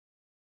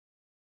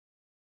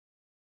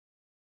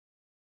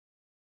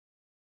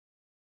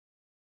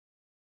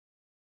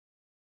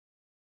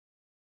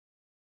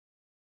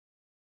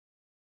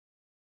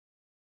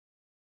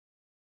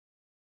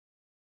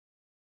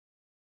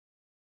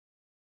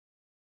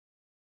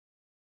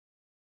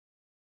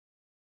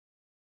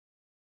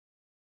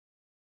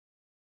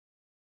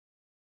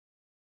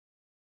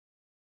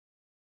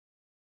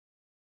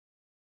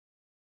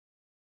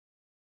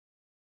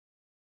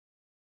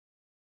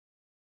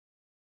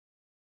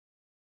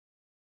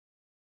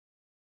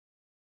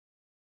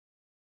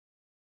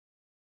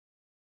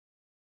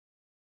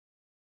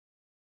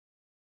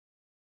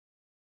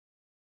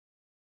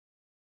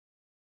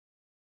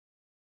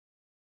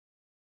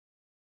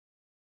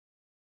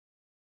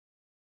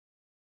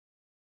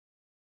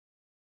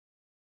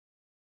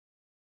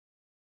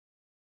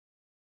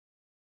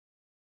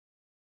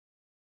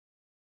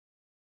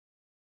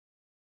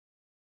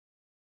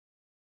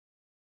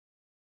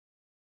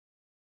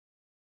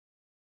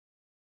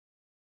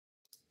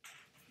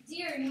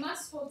Dear, you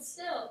must hold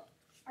still.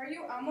 Are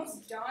you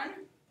almost done?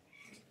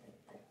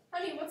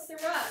 Honey, what's the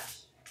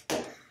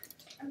rush?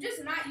 I'm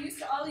just not used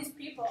to all these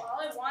people. All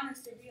I want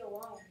is to be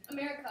alone.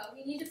 America,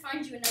 we need to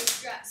find you a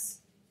nice dress.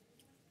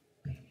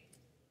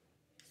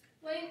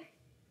 Wait,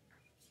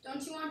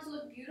 don't you want to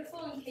look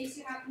beautiful in case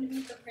you happen to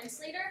meet the prince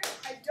later?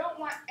 I don't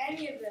want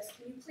any of this.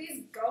 Can you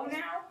please go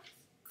now?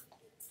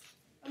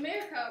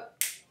 America,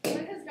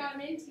 what has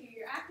gotten into you?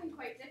 You're acting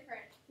quite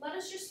different. Let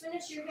us just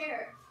finish your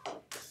hair.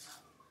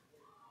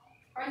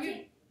 Are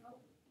you?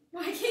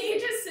 Why can't you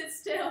just sit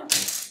still?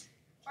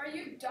 Are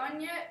you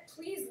done yet?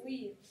 Please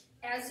leave.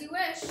 As you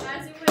wish,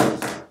 as you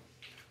wish.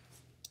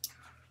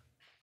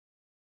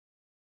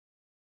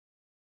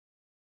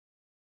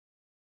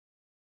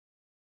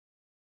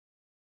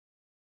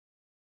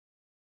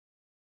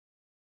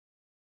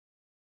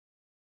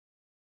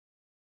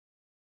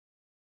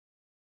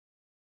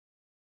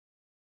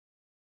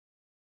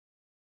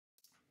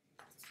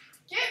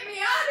 Get me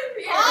out of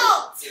here!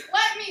 Halt!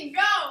 Let me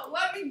go!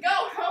 Let me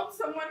go! Help!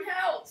 Someone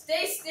help!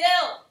 Stay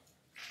still!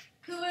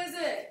 Who is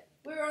it?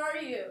 Where are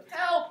you?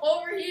 Help!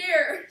 Over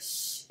here!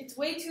 Shh! It's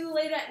way too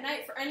late at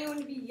night for anyone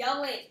to be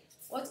yelling.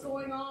 What's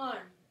going on?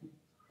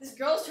 This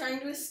girl's trying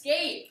to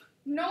escape.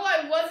 No,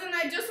 I wasn't.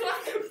 I just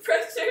want the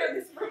fresh air.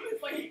 This room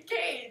is like a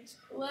cage.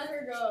 Let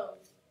her go.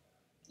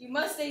 You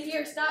must stay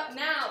here. Stop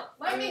now.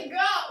 Let me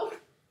go!